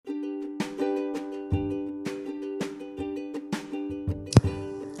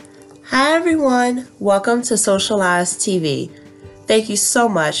Hi everyone, welcome to Socialize TV. Thank you so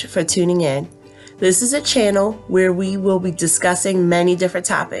much for tuning in. This is a channel where we will be discussing many different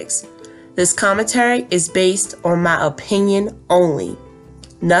topics. This commentary is based on my opinion only.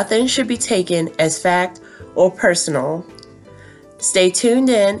 Nothing should be taken as fact or personal. Stay tuned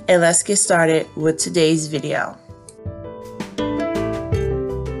in and let's get started with today's video.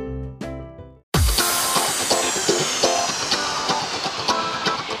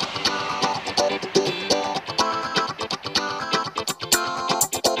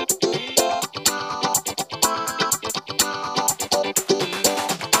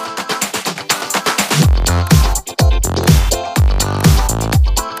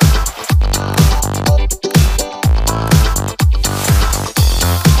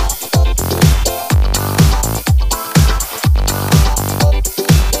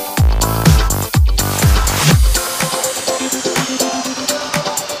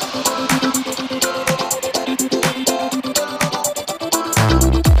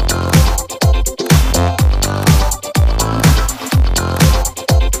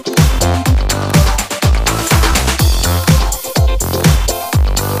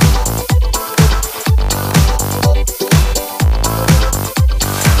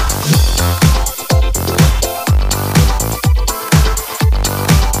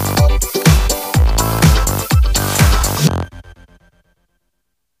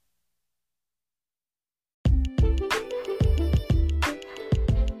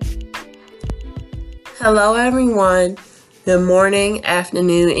 Hello everyone, good morning,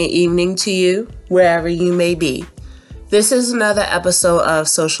 afternoon, and evening to you, wherever you may be. This is another episode of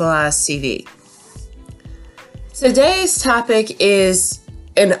Socialize TV. Today's topic is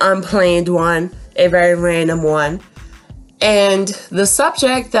an unplanned one, a very random one. And the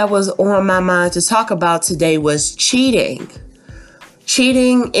subject that was on my mind to talk about today was cheating.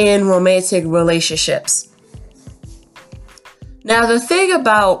 Cheating in romantic relationships. Now the thing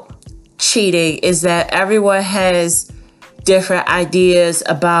about cheating is that everyone has different ideas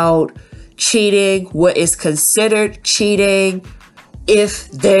about cheating, what is considered cheating,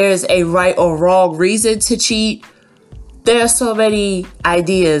 if there's a right or wrong reason to cheat. There are so many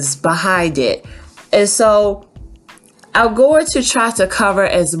ideas behind it. And so I'm going to try to cover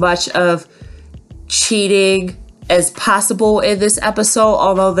as much of cheating as possible in this episode,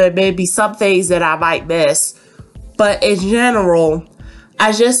 although there may be some things that I might miss. But in general,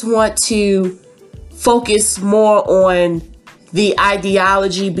 I just want to focus more on the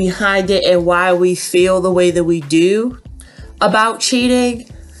ideology behind it and why we feel the way that we do about cheating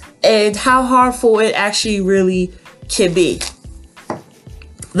and how harmful it actually really can be.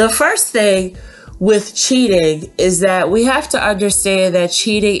 The first thing with cheating is that we have to understand that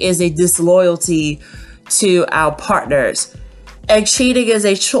cheating is a disloyalty to our partners, and cheating is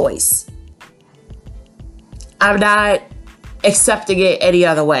a choice. I'm not accepting it any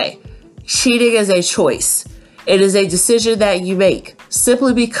other way. Cheating is a choice. It is a decision that you make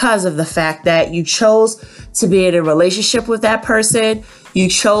simply because of the fact that you chose to be in a relationship with that person. You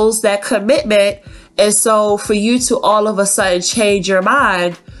chose that commitment. And so for you to all of a sudden change your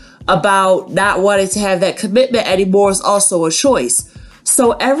mind about not wanting to have that commitment anymore is also a choice.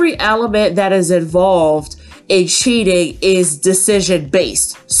 So every element that is involved in cheating is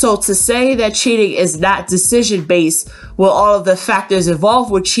decision-based. So to say that cheating is not decision-based, well, all of the factors involved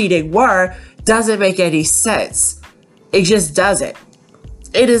with cheating were, doesn't make any sense. It just doesn't.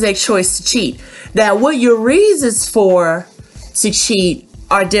 It is a choice to cheat. Now, what your reasons for to cheat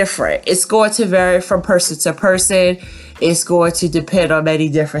are different. It's going to vary from person to person. It's going to depend on many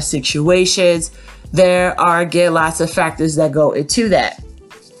different situations. There are, again, lots of factors that go into that.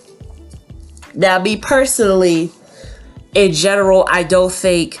 Now, me personally, in general, I don't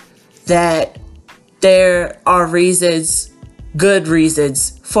think that there are reasons, good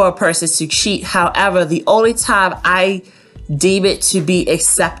reasons, for a person to cheat. However, the only time I deem it to be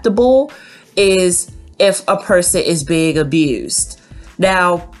acceptable is if a person is being abused.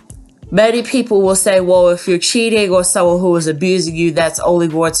 Now, many people will say, well, if you're cheating or someone who is abusing you, that's only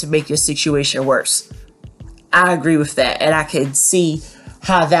going to make your situation worse. I agree with that, and I can see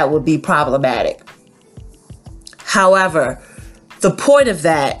how that would be problematic. However, the point of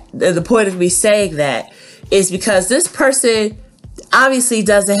that, the point of me saying that, is because this person obviously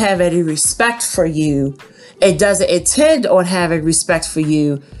doesn't have any respect for you and doesn't intend on having respect for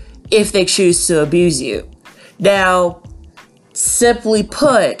you if they choose to abuse you. Now, simply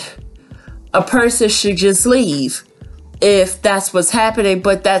put, a person should just leave if that's what's happening,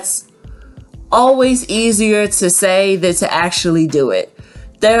 but that's always easier to say than to actually do it.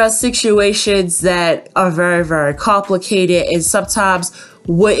 There are situations that are very, very complicated, and sometimes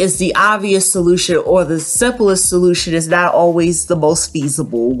what is the obvious solution or the simplest solution is not always the most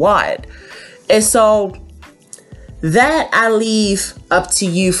feasible one. And so that I leave up to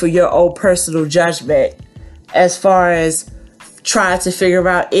you for your own personal judgment as far as trying to figure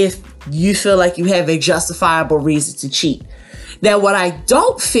out if you feel like you have a justifiable reason to cheat. Now, what I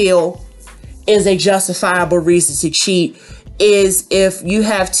don't feel is a justifiable reason to cheat is if you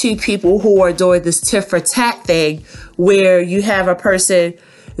have two people who are doing this tit for tat thing where you have a person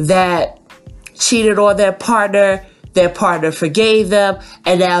that cheated on their partner forgave them,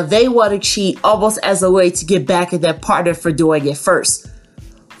 and now they want to cheat almost as a way to get back at their partner for doing it first.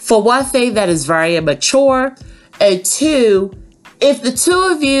 For one thing, that is very immature. And two, if the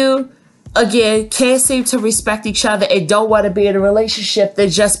two of you, again, can't seem to respect each other and don't want to be in a relationship, then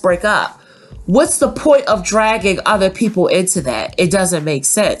just break up. What's the point of dragging other people into that? It doesn't make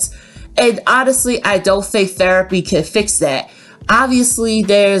sense. And honestly, I don't think therapy can fix that. Obviously,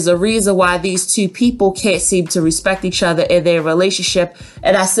 there's a reason why these two people can't seem to respect each other in their relationship,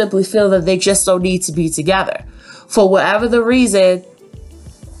 and I simply feel that they just don't need to be together. For whatever the reason,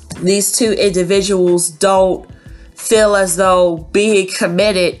 these two individuals don't feel as though being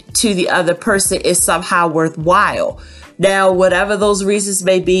committed to the other person is somehow worthwhile. Now, whatever those reasons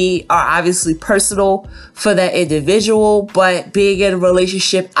may be are obviously personal for that individual, but being in a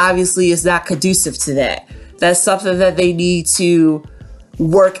relationship obviously is not conducive to that. That's something that they need to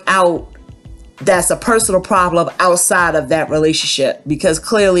work out. That's a personal problem outside of that relationship, because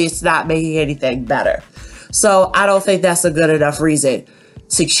clearly it's not making anything better. So I don't think that's a good enough reason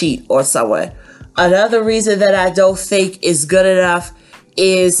to cheat on someone. Another reason that I don't think is good enough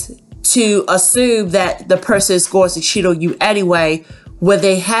is to assume that the person is going to cheat on you anyway when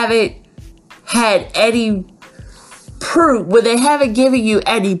they haven't had any proof, when they haven't given you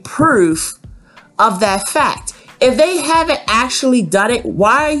any proof of that fact. If they haven't actually done it,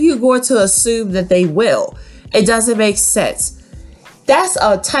 why are you going to assume that they will? It doesn't make sense. That's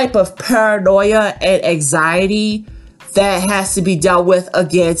a type of paranoia and anxiety that has to be dealt with,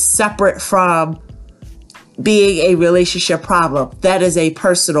 again, separate from being a relationship problem. That is a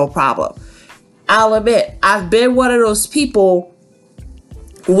personal problem. I'll admit, I've been one of those people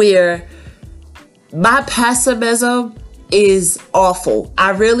where my pessimism is awful.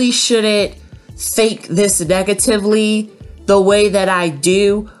 I really shouldn't think this negatively the way that I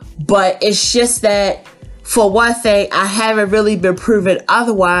do, but it's just that, for one thing, I haven't really been proven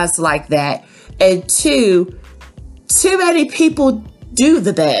otherwise like that, and two, too many people do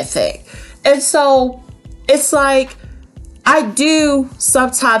the bad thing. And so it's like, I do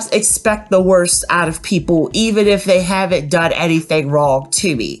sometimes expect the worst out of people, even if they haven't done anything wrong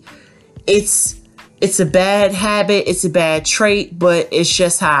to me. It's a bad habit, it's a bad trait, but it's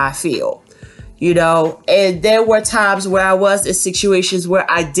just how I feel. You know, and there were times where I was in situations where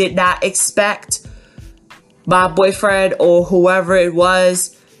I did not expect my boyfriend or whoever it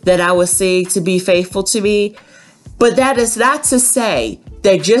was that I was seeing to be faithful to me. But that is not to say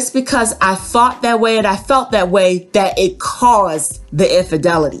that just because I thought that way and I felt that way, that it caused the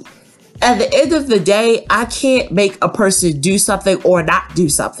infidelity. At the end of the day, I can't make a person do something or not do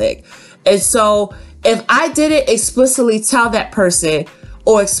something. And so if I didn't explicitly tell that person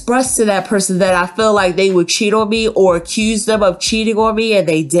or express to that person that I feel like they would cheat on me or accuse them of cheating on me and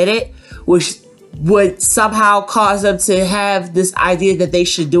they did it, which would somehow cause them to have this idea that they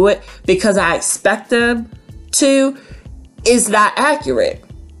should do it because I expect them to, is not accurate.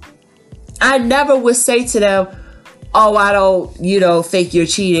 I never would say to them, oh, I don't, think you're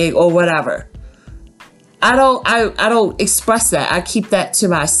cheating or whatever. I don't express that. I keep that to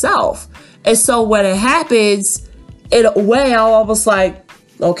myself. And so when it happens, in a way, I'm almost like,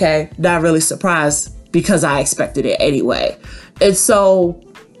 okay, not really surprised because I expected it anyway. And so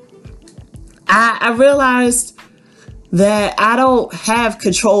I realized that I don't have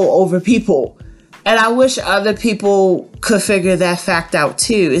control over people. And I wish other people could figure that fact out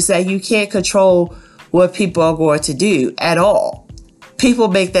too, is that you can't control what people are going to do at all. People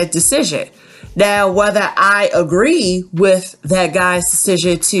make that decision. Now, whether I agree with that guy's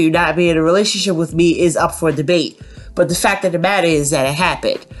decision to not be in a relationship with me is up for debate. But the fact of the matter is that it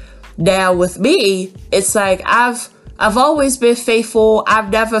happened. Now, with me, it's like I've always been faithful. I've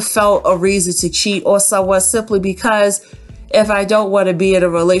never felt a reason to cheat on someone simply because if I don't want to be in a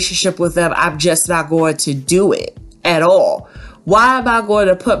relationship with them, I'm just not going to do it at all. Why am I going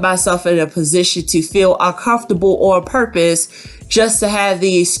to put myself in a position to feel uncomfortable on purpose just to have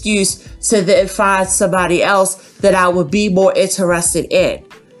the excuse to then find somebody else that I would be more interested in?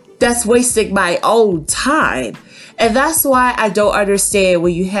 That's wasting my own time. And that's why I don't understand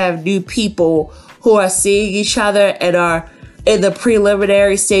when you have new people who are seeing each other and are in the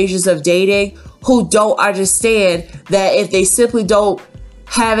preliminary stages of dating who don't understand that if they simply don't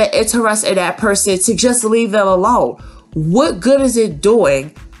have an interest in that person, to just leave them alone. What good is it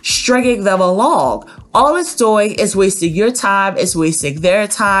doing stringing them along? All it's doing is wasting your time, it's wasting their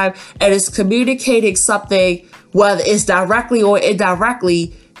time, and it's communicating something, whether it's directly or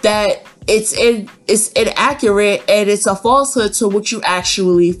indirectly, that it's inaccurate and it's a falsehood to what you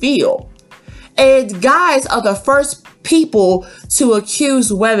actually feel. And guys are the first people to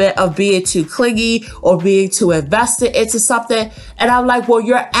accuse women of being too clingy or being too invested into something. And I'm like, well,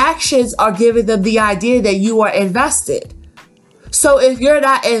 your actions are giving them the idea that you are invested. So if you're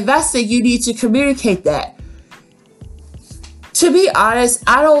not invested, you need to communicate that. To be honest,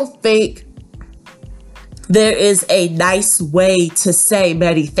 I don't think there is a nice way to say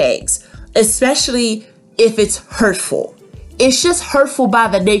many things, especially if it's hurtful. It's just hurtful by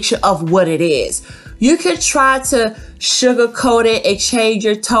the nature of what it is. You can try to sugarcoat it and change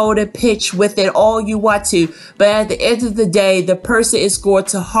your tone and pitch with it all you want to, but at the end of the day, the person is going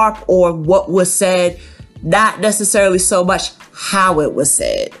to harp on what was said, not necessarily so much how it was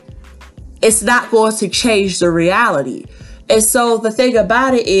said. It's not going to change the reality. And so the thing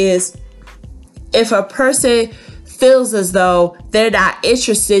about it is, if a person feels as though they're not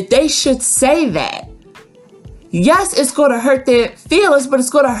interested, they should say that. Yes, it's going to hurt their feelings, but it's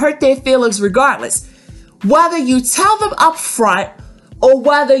going to hurt their feelings regardless. Whether you tell them up front or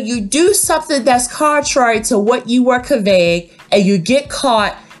whether you do something that's contrary to what you were conveying and you get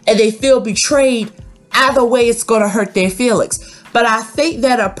caught and they feel betrayed, either way, it's going to hurt their feelings. But I think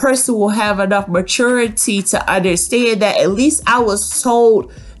that a person will have enough maturity to understand that at least I was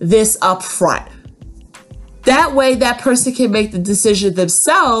told this up front. That way, that person can make the decision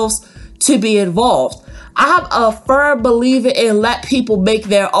themselves to be involved. I'm a firm believer in let people make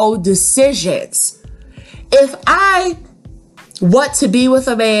their own decisions. If I want to be with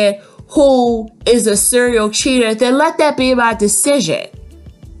a man who is a serial cheater, then let that be my decision.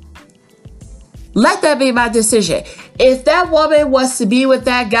 Let that be my decision. If that woman wants to be with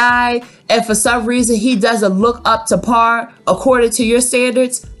that guy and for some reason he doesn't look up to par according to your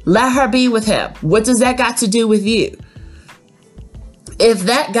standards, let her be with him. What does that got to do with you? If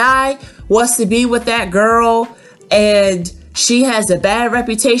that guy wants to be with that girl and she has a bad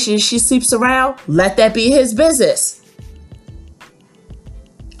reputation, she sleeps around, let that be his business.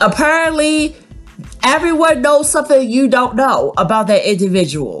 Apparently, everyone knows something you don't know about that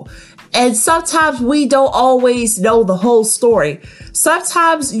individual. And sometimes we don't always know the whole story.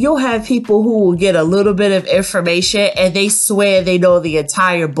 Sometimes you'll have people who will get a little bit of information and they swear they know the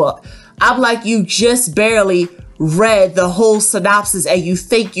entire book. I'm like, you just barely read the whole synopsis and you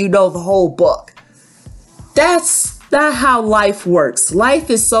think you know the whole book. That's not how life works. Life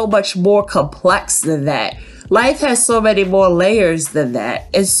is so much more complex than that. Life has so many more layers than that.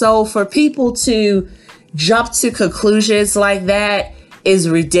 And so for people to jump to conclusions like that is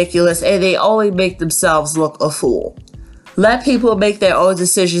ridiculous, and they only make themselves look a fool. Let people make their own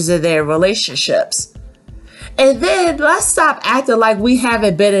decisions in their relationships. And then let's stop acting like we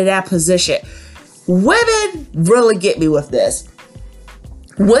haven't been in that position. Women really get me with this.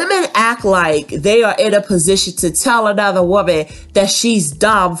 Women act like they are in a position to tell another woman that she's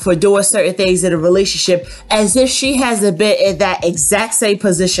dumb for doing certain things in a relationship as if she hasn't been in that exact same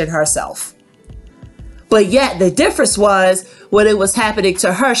position herself. But yet the difference was when it was happening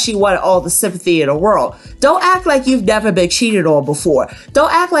to her, she wanted all the sympathy in the world. Don't act like you've never been cheated on before.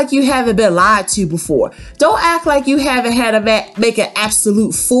 Don't act like you haven't been lied to before. Don't act like you haven't had a man make an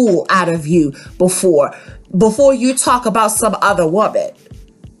absolute fool out of you before you talk about some other woman.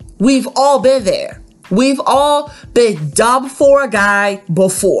 We've all been there. We've all been dumb for a guy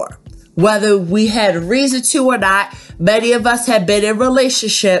before. Whether we had reason to or not, many of us have been in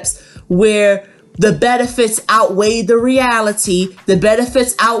relationships where the benefits outweigh the reality, the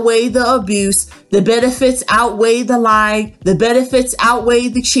benefits outweigh the abuse, the benefits outweigh the lying, the benefits outweigh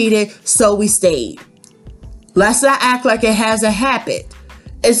the cheating, so we stayed. Let's not act like it hasn't happened.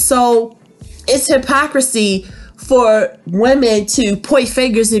 And so it's hypocrisy for women to point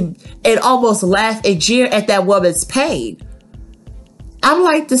fingers and almost laugh and jeer at that woman's pain. I'm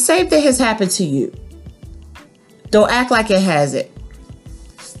like, the same thing has happened to you. Don't act like it hasn't.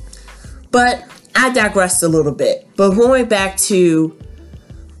 But I digressed a little bit. But going back to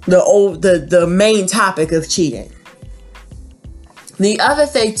the main topic of cheating. The other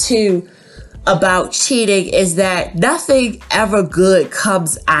thing too about cheating is that nothing ever good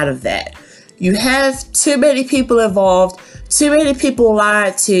comes out of that. You have too many people involved, too many people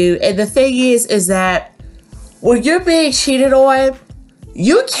lied to, and the thing is that when you're being cheated on,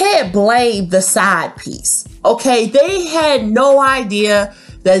 you can't blame the side piece. Okay, they had no idea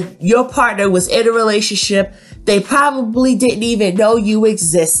that your partner was in a relationship. They probably didn't even know you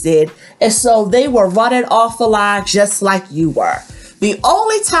existed. And so they were running off the line just like you were. The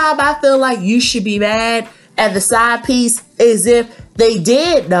only time I feel like you should be mad at the side piece is if they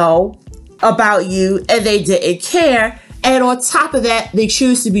did know about you and they didn't care. And on top of that, they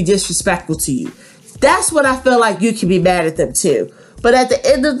choose to be disrespectful to you. That's when I feel like you can be mad at them too. But at the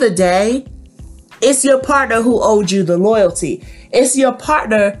end of the day, it's your partner who owed you the loyalty. It's your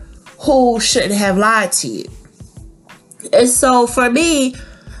partner who shouldn't have lied to you. And so for me,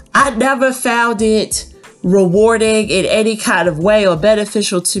 I never found it rewarding in any kind of way or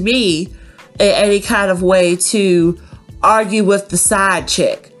beneficial to me in any kind of way to argue with the side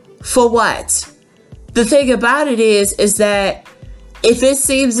chick. For what? The thing about it is that if it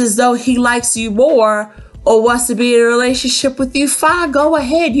seems as though he likes you more or wants to be in a relationship with you, fine, go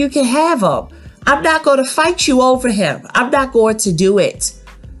ahead. You can have him. I'm not going to fight you over him. I'm not going to do it.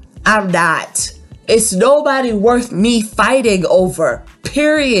 I'm not. It's nobody worth me fighting over,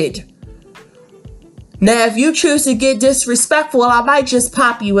 period. Now, if you choose to get disrespectful, I might just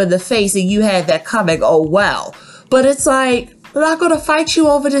pop you in the face and you had that coming, oh well. But it's like, I'm not going to fight you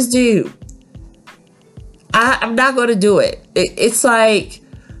over this dude. I'm not going to do it. It's like,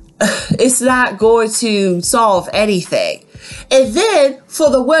 it's not going to solve anything. And then for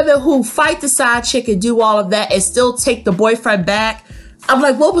the women who fight the side chick and do all of that and still take the boyfriend back, I'm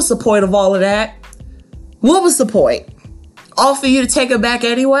like, what was the point of all of that? What was the point? All for you to take him back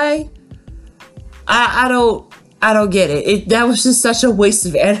anyway? I don't get it. That was just such a waste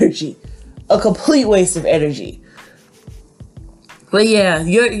of energy. A complete waste of energy. But yeah,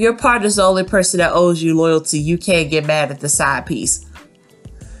 your partner's the only person that owes you loyalty. You can't get mad at the side piece.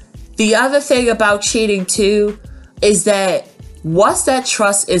 The other thing about cheating too is that once that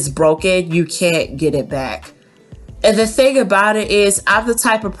trust is broken, you can't get it back. And the thing about it is, I'm the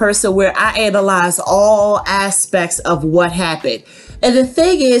type of person where I analyze all aspects of what happened. And the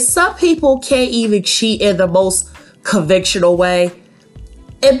thing is, some people can't even cheat in the most convictional way.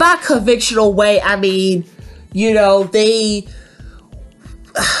 And by convictional way, I mean,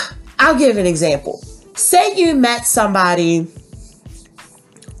 I'll give an example. Say you met somebody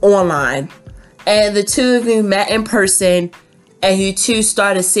online and the two of you met in person and you two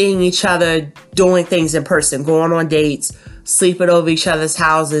started seeing each other doing things in person, going on dates, sleeping over each other's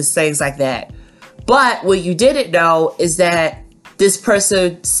houses, things like that. But what you didn't know is that this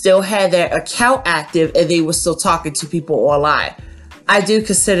person still had their account active and they were still talking to people online. I do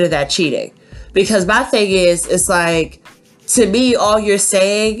consider that cheating. Because my thing is, it's like, to me, all you're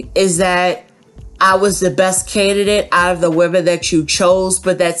saying is that I was the best candidate out of the women that you chose,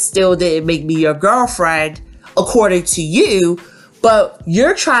 but that still didn't make me your girlfriend, according to you. But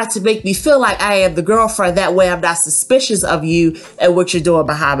you're trying to make me feel like I am the girlfriend. That way I'm not suspicious of you and what you're doing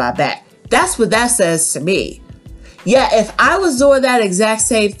behind my back. That's what that says to me. Yeah, if I was doing that exact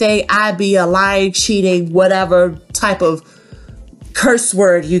same thing, I'd be a lying, cheating, whatever type of curse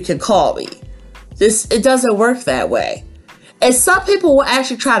word you can call me. It doesn't work that way. And some people will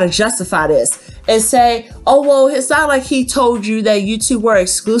actually try to justify this and say, oh, well, it's not like he told you that you two were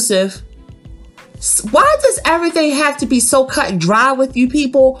exclusive. Why does everything have to be so cut and dry with you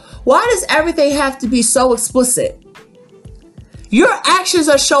people? Why does everything have to be so explicit? Your actions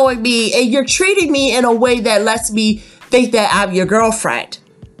are showing me and you're treating me in a way that lets me think that I'm your girlfriend.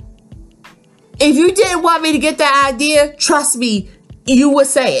 If you didn't want me to get that idea, trust me, you would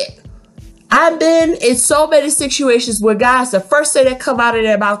say it. I've been in so many situations where guys, the first thing that come out of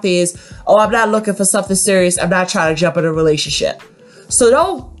their mouth is, oh, I'm not looking for something serious. I'm not trying to jump in a relationship. So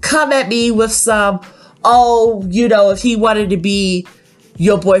don't come at me with some, oh, if he wanted to be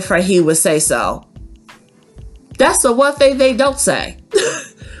your boyfriend, he would say so. That's the one thing they don't say.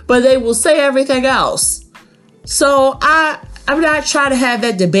 But they will say everything else. So I'm not trying to have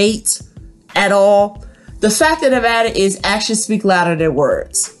that debate at all. The fact of the matter is actions speak louder than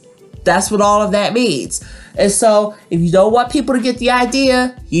words. That's what all of that means. And so if you don't want people to get the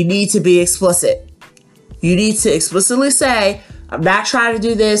idea, you need to be explicit. You need to explicitly say, I'm not trying to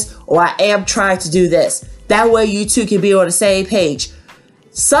do this, or I am trying to do this. That way you two can be on the same page.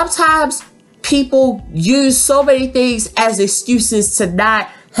 Sometimes people use so many things as excuses to not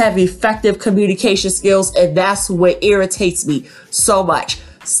have effective communication skills, and that's what irritates me so much.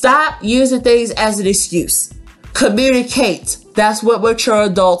 Stop using things as an excuse. Communicate. That's what mature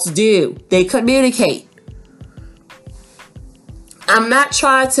adults do. They communicate. I'm not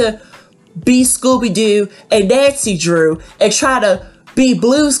trying to be Scooby-Doo and Nancy Drew and try to be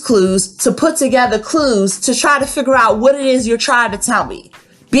Blue's Clues to put together clues to try to figure out what it is you're trying to tell me.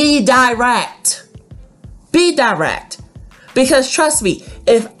 Be direct. Be direct. Because trust me,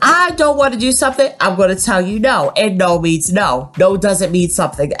 if I don't want to do something, I'm going to tell you no. And no means no. No doesn't mean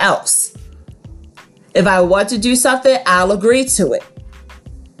something else. If I want to do something, I'll agree to it.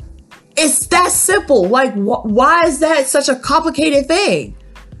 It's that simple. Like, why is that such a complicated thing?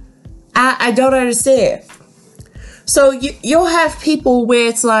 I don't understand. So you'll have people where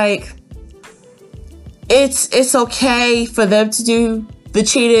it's like, it's okay for them to do the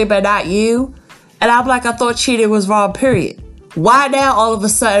cheating, but not you. And I'm like, I thought cheating was wrong, period. Why now all of a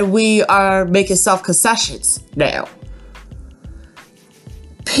sudden we are making self-concessions now?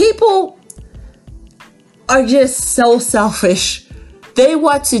 People are just so selfish. They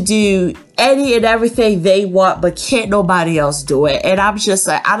want to do any and everything they want, but can't nobody else do it. And I'm just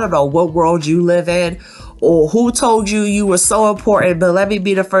like, I don't know what world you live in or who told you you were so important, but let me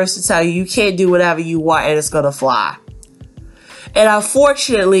be the first to tell you, you can't do whatever you want and it's gonna fly. And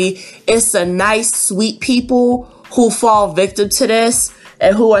unfortunately, it's the nice, sweet people who fall victim to this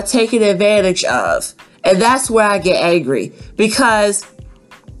and who are taken advantage of. And that's where I get angry. Because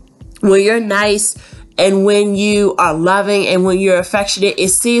when you're nice and when you are loving and when you're affectionate, it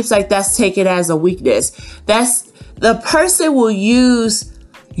seems like that's taken as a weakness. The person will use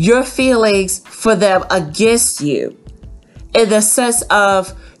your feelings for them against you in the sense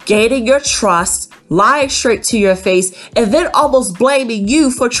of gaining your trust, lying straight to your face, and then almost blaming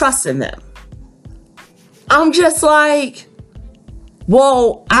you for trusting them. I'm just like,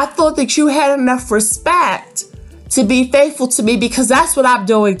 well, I thought that you had enough respect to be faithful to me because that's what I'm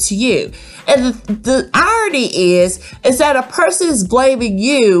doing to you. And the irony is that a person is blaming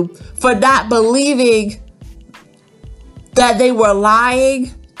you for not believing that they were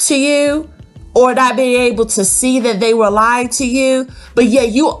lying to you or not being able to see that they were lying to you, but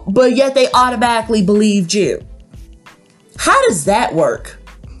yet they automatically believed you. How does that work?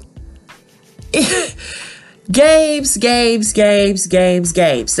 Games.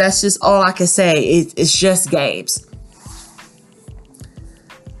 That's just all I can say. It's just games.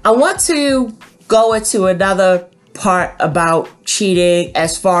 I want to go into another part about cheating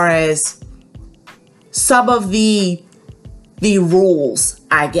as far as some of the rules,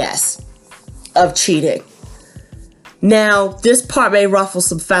 I guess, of cheating. Now, this part may ruffle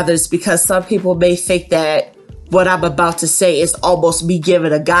some feathers because some people may think that what I'm about to say is almost me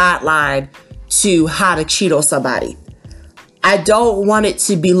giving a guideline to how to cheat on somebody. I don't want it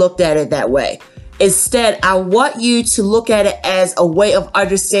to be looked at it that way. Instead, I want you to look at it as a way of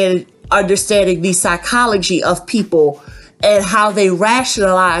understanding the psychology of people and how they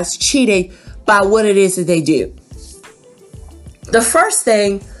rationalize cheating by what it is that they do. The first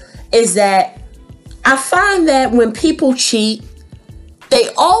thing is that I find that when people cheat, they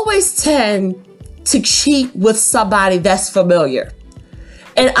always tend to cheat with somebody that's familiar.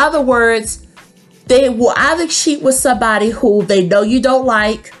 In other words, they will either cheat with somebody who they know you don't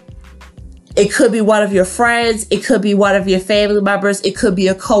like. It could be one of your friends. It could be one of your family members. It could be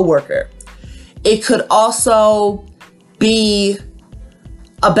a coworker. It could also be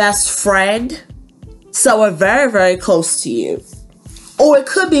a best friend, someone very, very close to you. Or it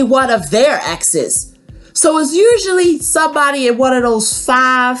could be one of their exes. So it's usually somebody in one of those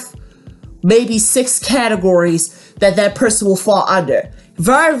 5, maybe 6 categories that person will fall under.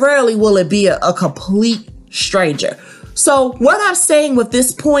 Very rarely will it be a complete stranger. So what I'm saying with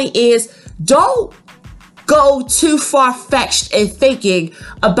this point is don't go too far-fetched in thinking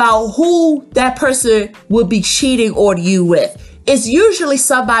about who that person would be cheating on you with. It's usually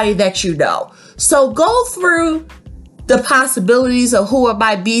somebody that you know. So go through the possibilities of who it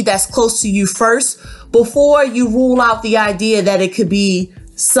might be that's close to you first before you rule out the idea that it could be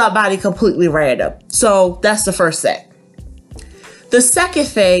somebody completely random. So that's the first thing. The second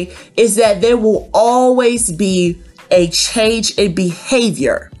thing is that there will always be a change in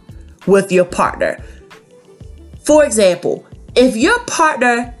behavior with your partner. For example, if your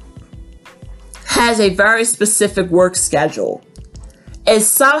partner has a very specific work schedule and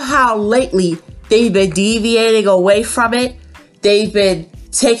somehow lately they've been deviating away from it, they've been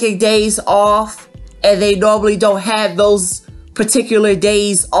taking days off and they normally don't have those particular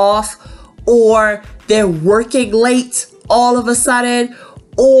days off, or they're working late all of a sudden,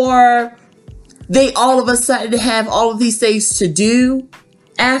 or they all of a sudden have all of these things to do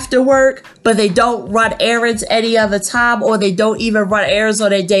after work, but they don't run errands any other time, or they don't even run errands on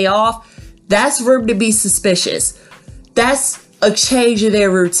their day off, that's room to be suspicious. That's a change in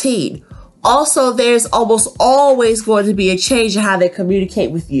their routine. Also, there's almost always going to be a change in how they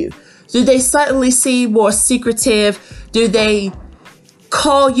communicate with you. Do they suddenly seem more secretive? Do they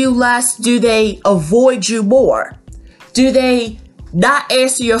call you less? Do they avoid you more? Do they not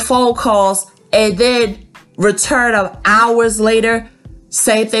answer your phone calls and then return them hours later?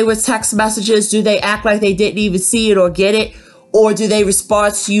 Same thing with text messages. Do they act like they didn't even see it or get it? Or do they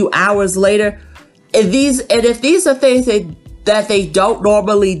respond to you hours later? And if these are things that they don't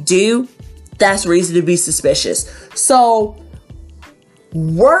normally do, that's reason to be suspicious. So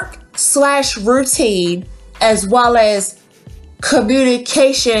work/routine as well as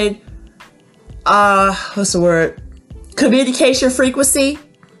communication, communication frequency.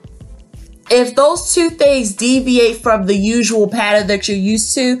 If those two things deviate from the usual pattern that you're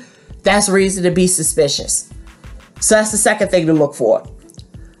used to, that's reason to be suspicious. So that's the second thing to look for.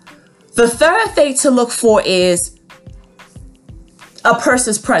 The third thing to look for is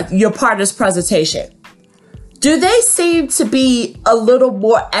your partner's presentation. Do they seem to be a little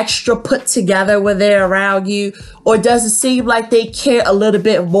more extra put together when they're around you? Or does it seem like they care a little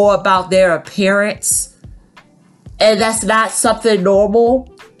bit more about their appearance? And that's not something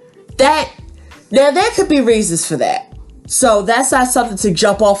normal? Now there could be reasons for that. So that's not something to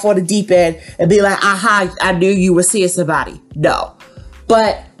jump off on the deep end and be like, aha, I knew you were seeing somebody. No.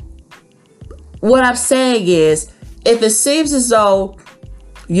 But what I'm saying is, if it seems as though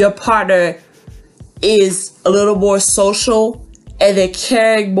your partner is a little more social and they're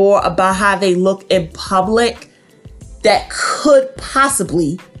caring more about how they look in public, that could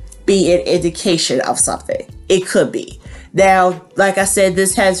possibly be an indication of something. It could be. Now, like I said,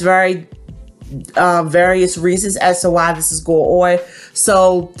 this has various reasons as to why this is going on.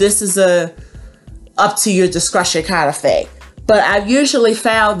 So this is a up to your discretion kind of thing. But I've usually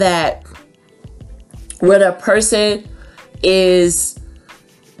found that when a person is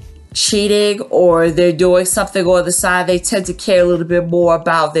cheating or they're doing something on the side, they tend to care a little bit more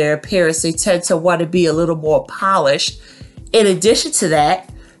about their appearance. They tend to want to be a little more polished. In addition to that,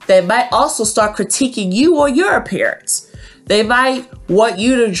 they might also start critiquing you on your appearance. They might want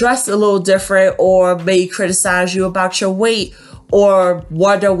you to dress a little different, or may criticize you about your weight, or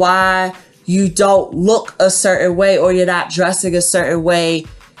wonder why you don't look a certain way or you're not dressing a certain way,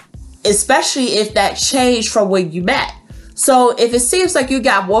 especially if that changed from when you met. So if it seems like you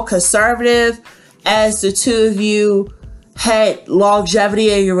got more conservative as the two of you had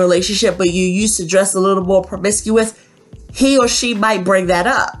longevity in your relationship, but you used to dress a little more promiscuous, he or she might bring that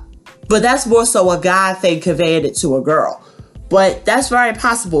up. But that's more so a guy thing conveying it to a girl. But that's very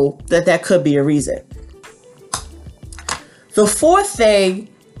possible that could be a reason. The fourth thing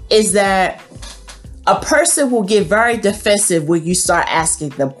is that a person will get very defensive when you start asking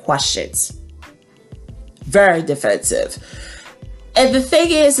them questions. Very defensive. And the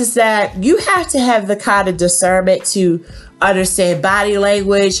thing is that you have to have the kind of discernment to understand body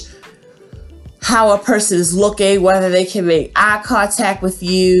language, how a person is looking, whether they can make eye contact with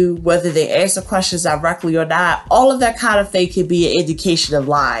you, whether they answer questions directly or not. All of that kind of thing can be an indication of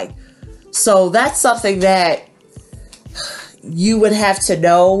lying. So that's something that you would have to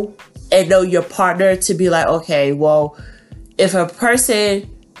know and know your partner to be like, okay, well, if a person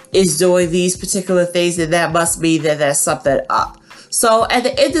is doing these particular things, then that must mean that there's something up. So at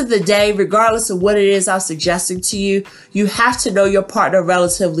the end of the day, regardless of what it is I'm suggesting to you, you have to know your partner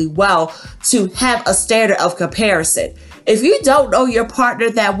relatively well to have a standard of comparison. If you don't know your partner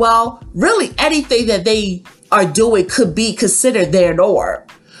that well, really anything that they are doing could be considered their norm.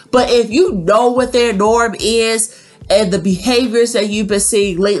 But if you know what their norm is and the behaviors that you've been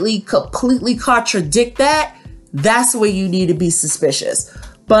seeing lately completely contradict that, that's when you need to be suspicious.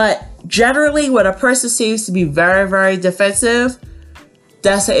 But generally, when a person seems to be very, very defensive,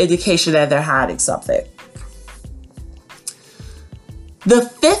 that's an indication that they're hiding something. The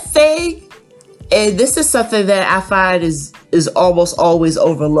fifth thing, and this is something that I find is almost always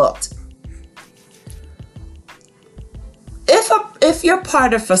overlooked. If your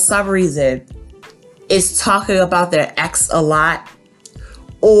partner, for some reason, is talking about their ex a lot,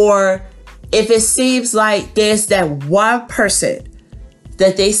 or if it seems like there's that one person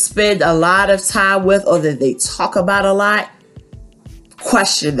that they spend a lot of time with or that they talk about a lot,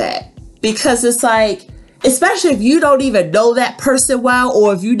 question that. Because it's like, especially if you don't even know that person well,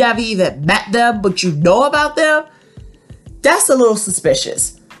 or if you never even met them but you know about them, that's a little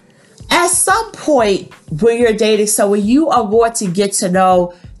suspicious. At some point when you're dating someone, you are going to get to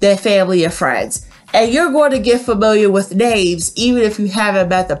know their family and friends, and you're going to get familiar with names even if you haven't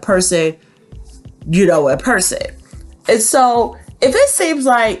met the person, you know, in person. And so if it seems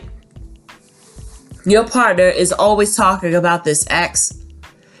like your partner is always talking about this ex,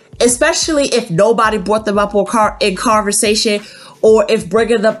 especially if nobody brought them up in conversation, or if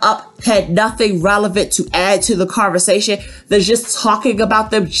bringing them up had nothing relevant to add to the conversation, they're just talking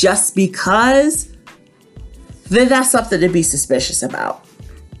about them just because, then that's something to be suspicious about.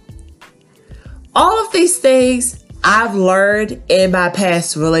 All of these things I've learned in my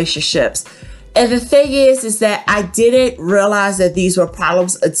past relationships. And the thing is that I didn't realize that these were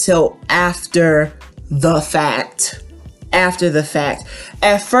problems until after the fact. After the fact.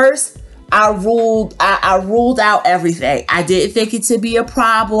 At first, I ruled out everything. I didn't think it to be a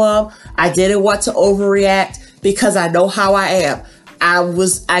problem. I didn't want to overreact because I know how I am.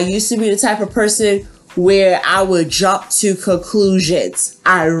 I used to be the type of person where I would jump to conclusions.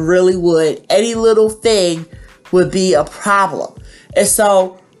 I really would. Any little thing would be a problem. And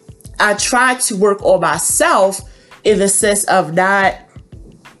so I tried to work on myself in the sense of not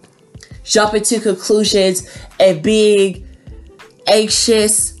jumping to conclusions and being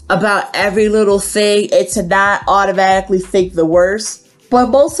anxious about every little thing and to not automatically think the worst. But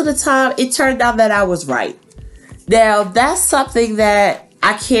most of the time, it turned out that I was right. Now, that's something that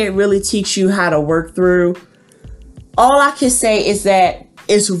I can't really teach you how to work through. All I can say is that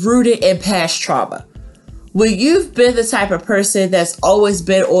it's rooted in past trauma. When you've been the type of person that's always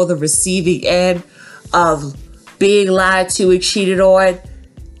been on the receiving end of being lied to and cheated on,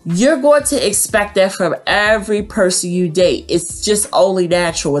 you're going to expect that from every person you date. It's just only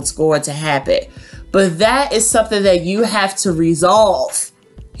natural it's going to happen. But that is something that you have to resolve.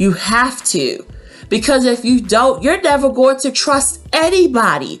 You have to. Because if you don't, you're never going to trust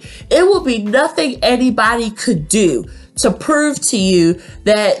anybody. It will be nothing anybody could do to prove to you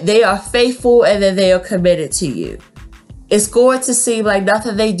that they are faithful and that they are committed to you. It's going to seem like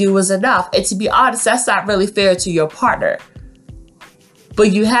nothing they do is enough. And to be honest, that's not really fair to your partner.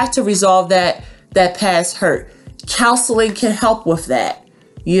 But you have to resolve that past hurt. Counseling can help with that.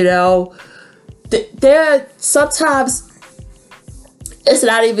 You know, there sometimes it's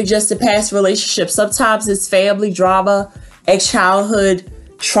not even just a past relationship. Sometimes it's family drama and childhood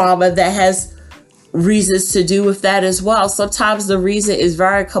trauma that has reasons to do with that as well. Sometimes the reason is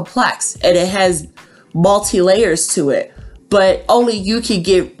very complex and it has multi-layers to it. But only you can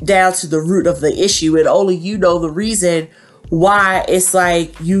get down to the root of the issue, and only you know the reason why it's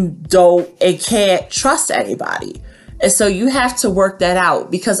like you don't and can't trust anybody. And so you have to work that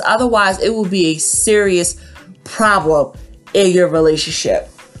out, because otherwise it will be a serious problem in your relationship.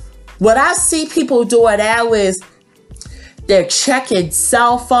 What I see people doing now is they're checking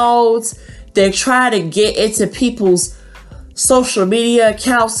cell phones. They're trying to get into people's social media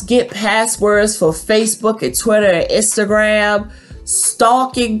accounts, get passwords for Facebook and Twitter and Instagram,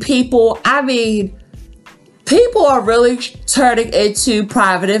 stalking people. I mean, people are really turning into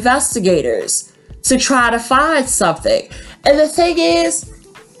private investigators to try to find something. And the thing is,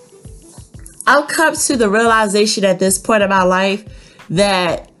 I've come to the realization at this point in my life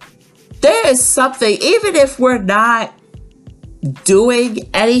that there is something, even if we're not doing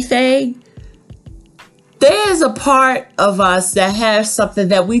anything, there is a part of us that has something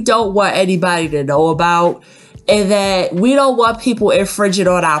that we don't want anybody to know about, and that we don't want people infringing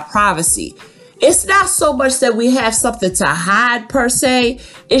on our privacy. It's not so much that we have something to hide per se.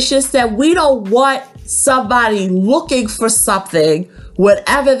 It's just that we don't want somebody looking for something,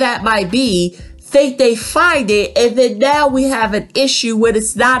 whatever that might be, think they find it, and then now we have an issue when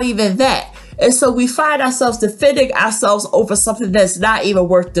it's not even that. And so we find ourselves defending ourselves over something that's not even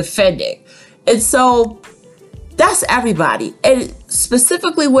worth defending. And so that's everybody. And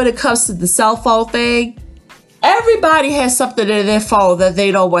specifically when it comes to the cell phone thing, everybody has something in their phone that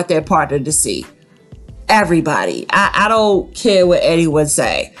they don't want their partner to see. Everybody. I don't care what anyone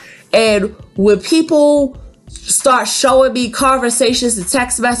say. And when people start showing me conversations and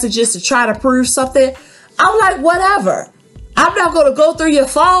text messages to try to prove something, I'm like, whatever. I'm not going to go through your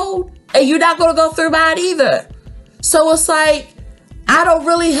phone, and you're not going to go through mine either. So it's like, I don't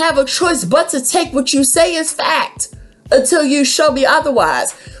really have a choice but to take what you say as fact until you show me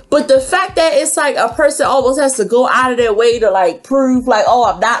otherwise. But the fact that it's like a person almost has to go out of their way to like prove like,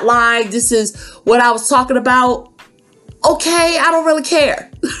 oh, I'm not lying, this is what I was talking about. Okay, I don't really care.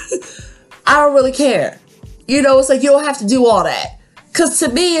 I don't really care. You know, it's like you don't have to do all that. Because to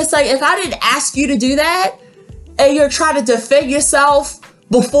me, it's like if I didn't ask you to do that and you're trying to defend yourself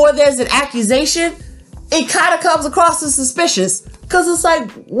before there's an accusation, it kind of comes across as suspicious. Because it's like,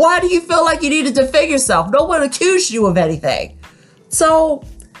 why do you feel like you need to defend yourself? No one accused you of anything. So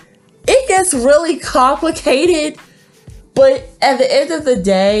it gets really complicated. But at the end of the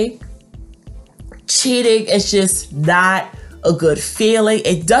day, cheating is just not a good feeling.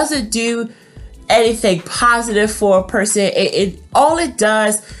 It doesn't do anything positive for a person. All it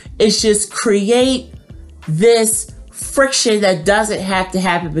does is just create this friction that doesn't have to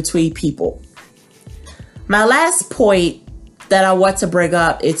happen between people. My last point that I want to bring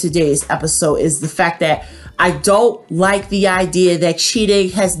up in today's episode is the fact that I don't like the idea that cheating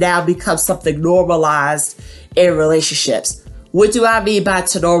has now become something normalized in relationships. What do I mean by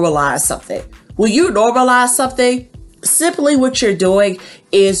to normalize something? When you normalize something, simply what you're doing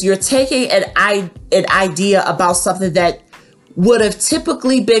is you're taking an idea about something that would have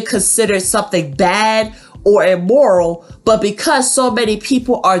typically been considered something bad or immoral, but because so many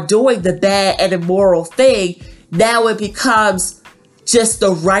people are doing the bad and immoral thing, now it becomes just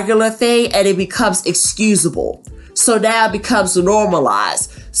the regular thing and it becomes excusable. So now it becomes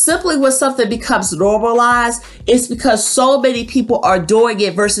normalized. Simply when something becomes normalized, it's because so many people are doing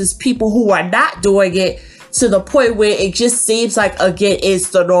it versus people who are not doing it, to the point where it just seems like, again,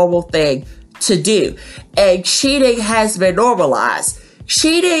 it's the normal thing to do. And cheating has been normalized.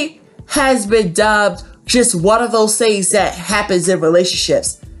 Cheating has been dubbed just one of those things that happens in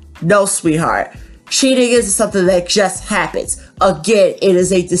relationships. No, sweetheart. Cheating isn't something that just happens. Again, it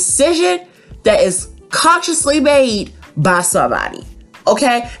is a decision that is consciously made by somebody.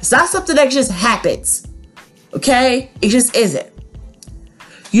 Okay? It's not something that just happens. Okay? It just isn't.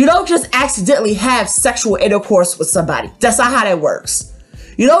 You don't just accidentally have sexual intercourse with somebody. That's not how that works.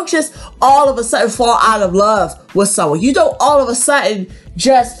 You don't just all of a sudden fall out of love with someone. You don't all of a sudden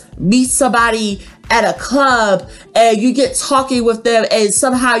just meet somebody at a club and you get talking with them and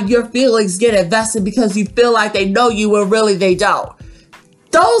somehow your feelings get invested because you feel like they know you when really they don't.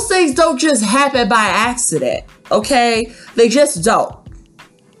 Those things don't just happen by accident, okay? They just don't.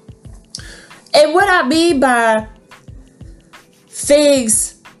 And what I mean by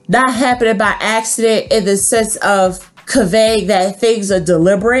things not happening by accident in the sense of conveying that things are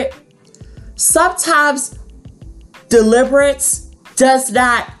deliberate, sometimes deliberance does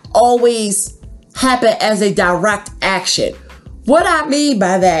not always happen as a direct action. What I mean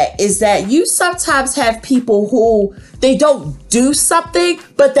by that is that you sometimes have people who they don't do something,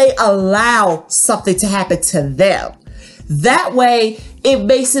 but they allow something to happen to them. That way, it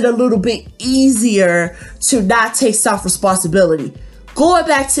makes it a little bit easier to not take self-responsibility. Going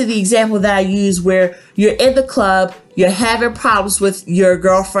back to the example that I used where you're in the club, you're having problems with your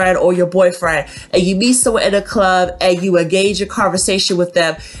girlfriend or your boyfriend, and you meet someone in a club and you engage in conversation with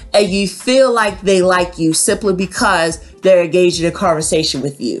them and you feel like they like you simply because they're engaged in a conversation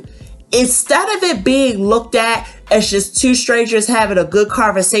with you. Instead of it being looked at as just two strangers having a good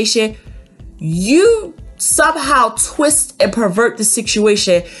conversation, you somehow twist and pervert the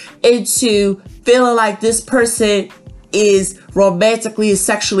situation into feeling like this person is romantically and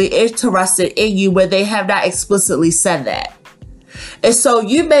sexually interested in you when they have not explicitly said that. And so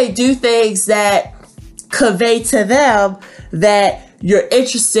you may do things that convey to them that you're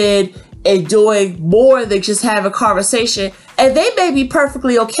interested in doing more than just have a conversation, and they may be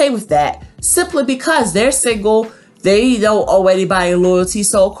perfectly okay with that simply because they're single. They don't owe anybody loyalty,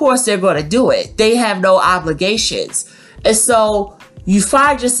 so of course they're going to do it. They have no obligations. And so you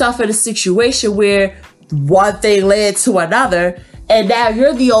find yourself in a situation where one thing led to another, and now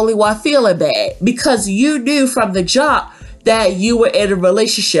you're the only one feeling bad because you knew from the jump that you were in a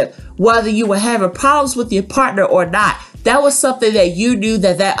relationship, whether you were having problems with your partner or not. That was something that you knew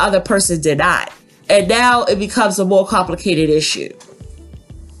that that other person did not. And now it becomes a more complicated issue.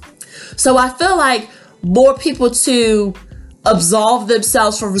 So I feel like more people to absolve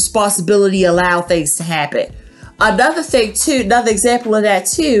themselves from responsibility, allow things to happen. Another thing too, another example of that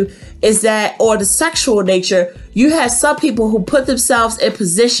too, is that on the sexual nature, you have some people who put themselves in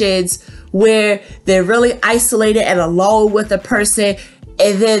positions where they're really isolated and alone with a person,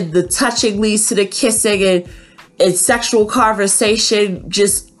 and then the touching leads to the kissing and sexual conversation,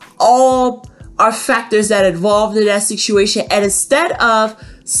 just all are factors that are involved in that situation. And instead of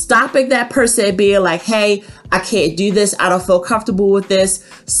stopping that person and being like, hey, I can't do this, I don't feel comfortable with this,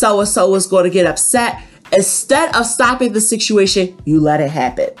 so-and-so is going to get upset, instead of stopping the situation, you let it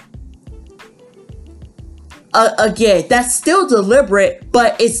happen. Again, that's still deliberate,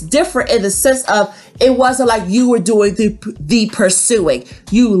 but it's different in the sense of it wasn't like you were doing the pursuing.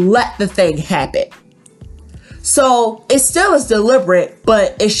 You let the thing happen. So it still is deliberate,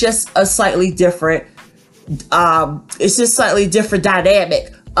 but it's just a slightly different, it's just slightly different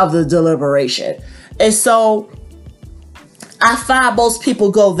dynamic of the deliberation. And so I find most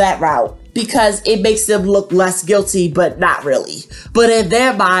people go that route because it makes them look less guilty, but not really. But in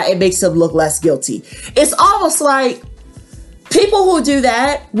their mind, it makes them look less guilty. It's almost like people who do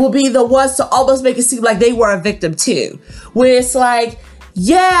that will be the ones to almost make it seem like they were a victim too. Where it's like,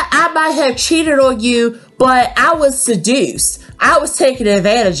 yeah, I might have cheated on you, but I was seduced. I was taken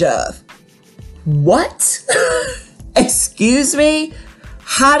advantage of. What? Excuse me?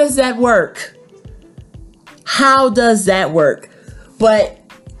 How does that work? How does that work? But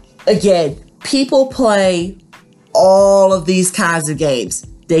again, people play all of these kinds of games.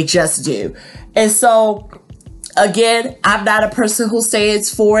 They just do. And so, again, I'm not a person who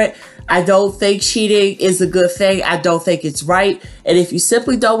stands for it. I don't think cheating is a good thing. I don't think it's right. And if you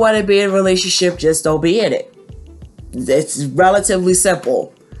simply don't want to be in a relationship, just don't be in it. It's relatively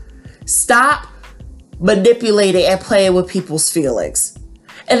simple. Stop manipulating and playing with people's feelings.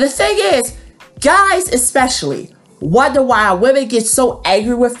 And the thing is, guys especially wonder why women get so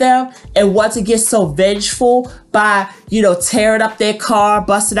angry with them and want to get so vengeful by, tearing up their car,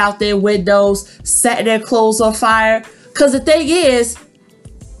 busting out their windows, setting their clothes on fire. Because the thing is,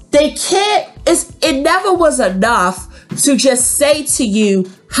 they can't, it never was enough to just say to you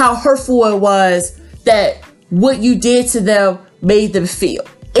how hurtful it was that what you did to them made them feel.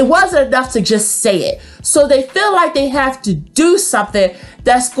 It wasn't enough to just say it. So they feel like they have to do something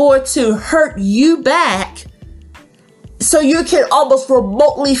that's going to hurt you back so you can almost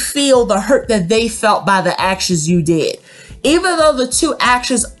remotely feel the hurt that they felt by the actions you did. Even though the two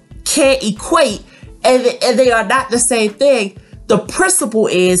actions can't equate and they are not the same thing, the principle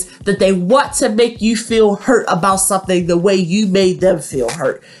is that they want to make you feel hurt about something the way you made them feel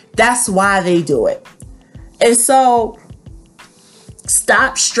hurt. That's why they do it. And so,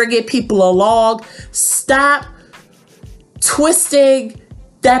 stop stringing people along. Stop twisting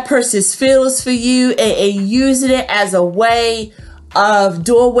that person's feelings for you and using it as a way of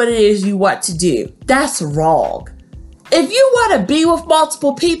doing what it is you want to do. That's wrong. If you want to be with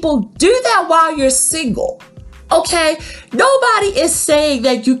multiple people, do that while you're single. Okay? Nobody is saying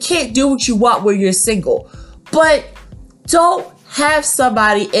that you can't do what you want when you're single. But don't have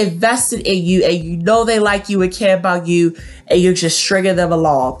somebody invested in you and you know they like you and care about you and you're just stringing them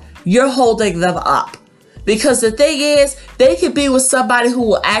along. You're holding them up. Because the thing is, they could be with somebody who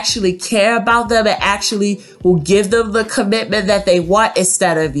will actually care about them and actually will give them the commitment that they want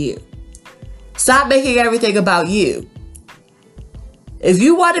instead of you. Stop making everything about you. If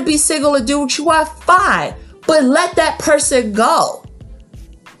you want to be single and do what you want, fine. But let that person go.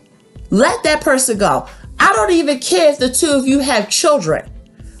 Let that person go. I don't even care if the two of you have children.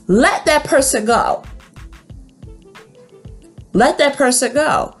 Let that person go. Let that person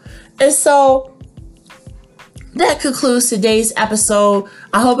go. And so that concludes today's episode.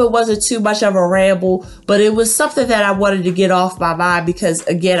 I hope it wasn't too much of a ramble, but it was something that I wanted to get off my mind because,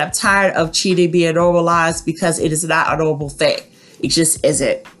 again, I'm tired of cheating being normalized because it is not a normal thing. It just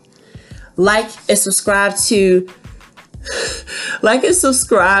isn't. Like and subscribe to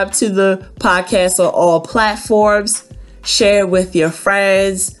the podcast on all platforms. Share it with your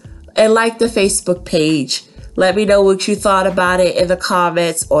friends and like the Facebook page. Let me know what you thought about it in the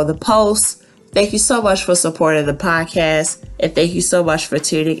comments or the posts. Thank you so much for supporting the podcast and thank you so much for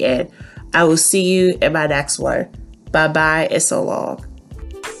tuning in. I will see you in my next one. Bye-bye and so long.